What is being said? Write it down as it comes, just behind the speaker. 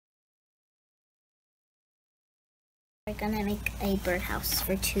We're gonna make a birdhouse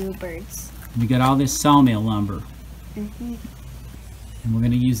for 2 birds. We got all this sawmill lumber. Mm-hmm. And we're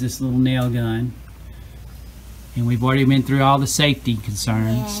gonna use this little nail gun. And we've already been through all the safety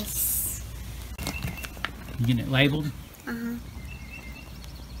concerns. Yes. You getting it labeled? Uh-huh.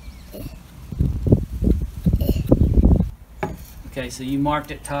 Okay, so you marked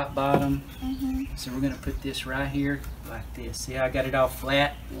it top, bottom. Mm-hmm. So we're gonna put this right here like this. See how I got it all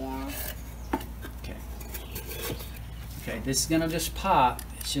flat? Yeah. Okay. Okay, this is gonna just pop.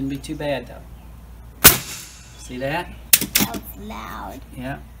 It shouldn't be too bad though. See that? That was loud.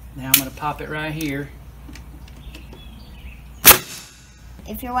 Yeah. Now I'm gonna pop it right here.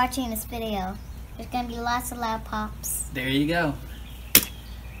 If you're watching this video, there's gonna be lots of loud pops. There you go.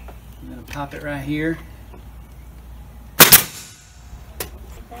 I'm gonna pop it right here.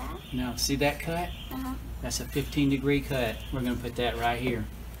 Like that? Now, see that cut? Uh-huh. That's a 15-degree cut. We're gonna put that right here.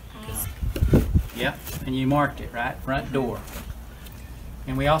 Yep, and you marked it, right? Front door.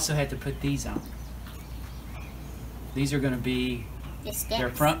 And we also had to put these on. These are gonna be their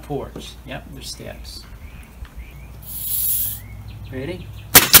front porch. Yep, they're steps. Ready?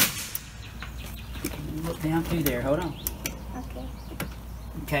 Look down through there, hold on. Okay.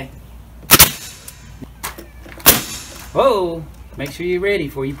 Okay. Whoa! Make sure you're ready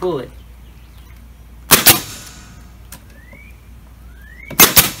before you pull it.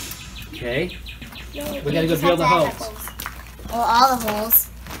 Okay. We gotta go drill the holes. Well, all the holes.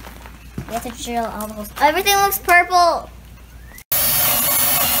 We have to drill all the holes. Everything looks purple.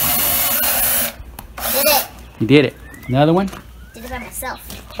 Did it. You did it. Another one? Did it by myself.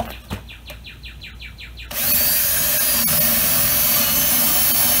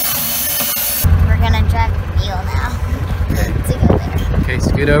 We're gonna drive the wheel now to go there. Okay,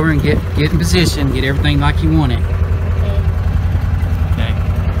 so get over and get in position. Get everything like you want it. Okay.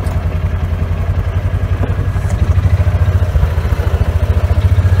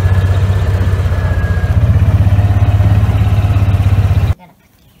 We're gonna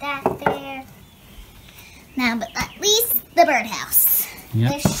put that there. Now, but at least the birdhouse.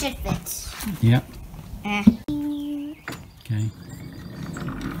 Yep. This should fit. Yep. Okay.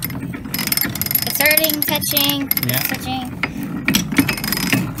 Inserting, touching, Yeah. touching.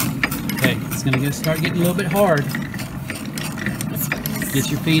 Okay, it's gonna start getting a little bit hard. Get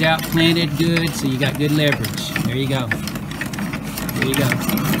your feet out planted good so you got good leverage. There you go. There you go.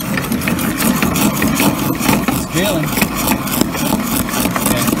 It's drilling.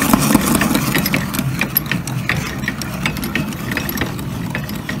 Okay.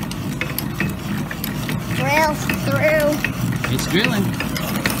 Drill through. It's drilling.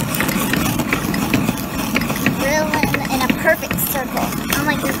 Drill in a perfect circle.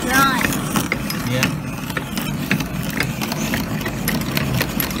 Unlike you're drawing. Yeah.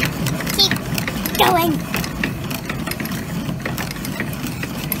 Keep going.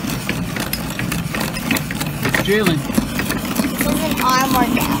 It's drilling. This is an arm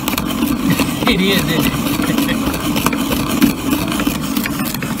workout. It is, isn't it?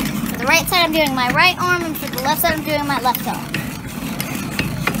 For the right side, I'm doing my right arm, and for the left side, I'm doing my left arm.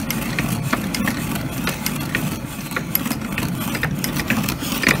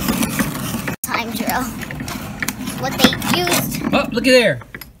 Time drill. What they used. Oh, look at there.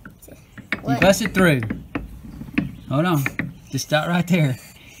 You What? busted through. Hold on. Just stop right there.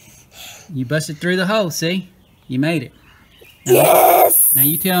 You busted through the hole, see? You made it. Now, Yes! Now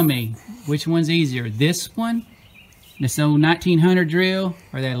you tell me, which one's easier? This one? This old 1900 drill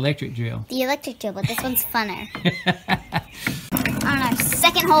or that electric drill? The electric drill, but this one's funner. On our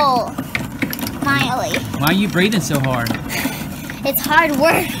second hole. Finally. Why are you breathing so hard? It's hard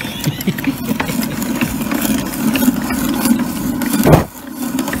work.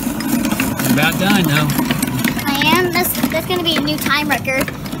 You're about done, though. I am. That's going to be a new time record.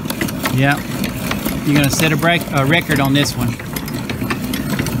 Yeah. You're going to set a record on this one.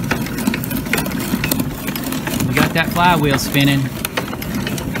 We got that flywheel spinning.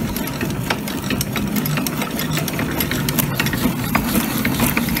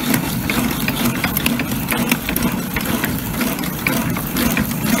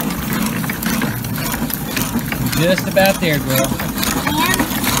 Just about there, girl.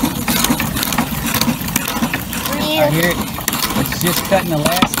 I hear it. It's just cutting the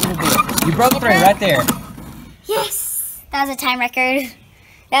last little bit. You broke through right there. Yes! That was a time record.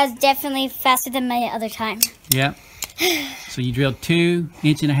 That was definitely faster than my other time. Yep. So you drilled 2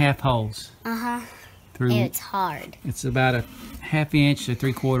 1.5-inch holes. Uh-huh. Through. And it's hard. It's about a 1/2 inch to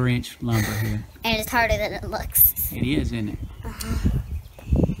 3/4 inch lumber here. And it's harder than it looks. It is, isn't it? Uh-huh.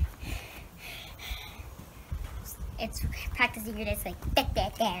 It's practicing your days like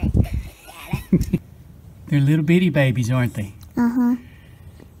They're little bitty babies, aren't they? Uh-huh.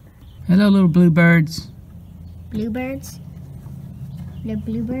 Hello, little bluebirds. Bluebirds? Little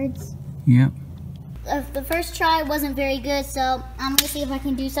bluebirds? Yep. The first try wasn't very good, so I'm gonna see if I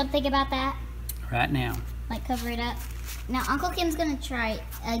can do something about that. Right now. Like cover it up. Now Uncle Kim's gonna try it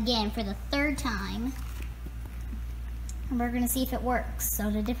again for the third time. And we're gonna see if it works. So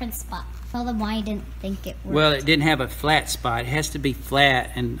the different spot. Tell them why you didn't think it worked. Well, it didn't have a flat spot. It has to be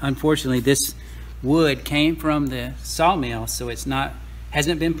flat, and unfortunately this wood came from the sawmill, so it's not,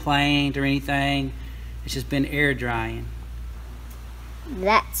 hasn't been planed or anything. It's just been air drying.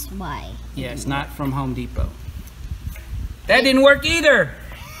 That's why. Yeah, it's not from Home Depot. That didn't work either.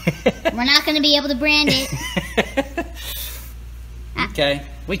 We're not going to be able to brand it. Okay,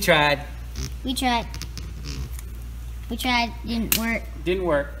 we tried. We tried. We tried. Didn't work. Didn't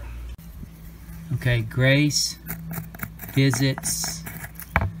work. Okay, Grace visits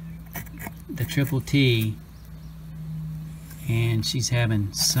the Triple T, and she's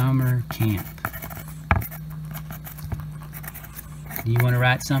having summer camp. Do you want to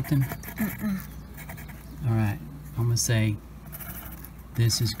write something? All right, I'm gonna say,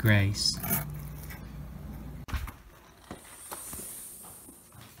 this is Grace.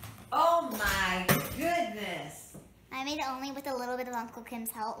 Oh my goodness! I made it only with a little bit of Uncle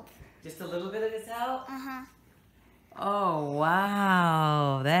Kim's help. Just a little bit of his help? Uh-huh. Oh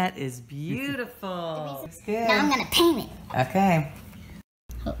wow, that is beautiful. It's good. Now I'm gonna paint it. Okay.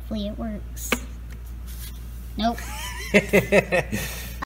 Hopefully it works. Nope.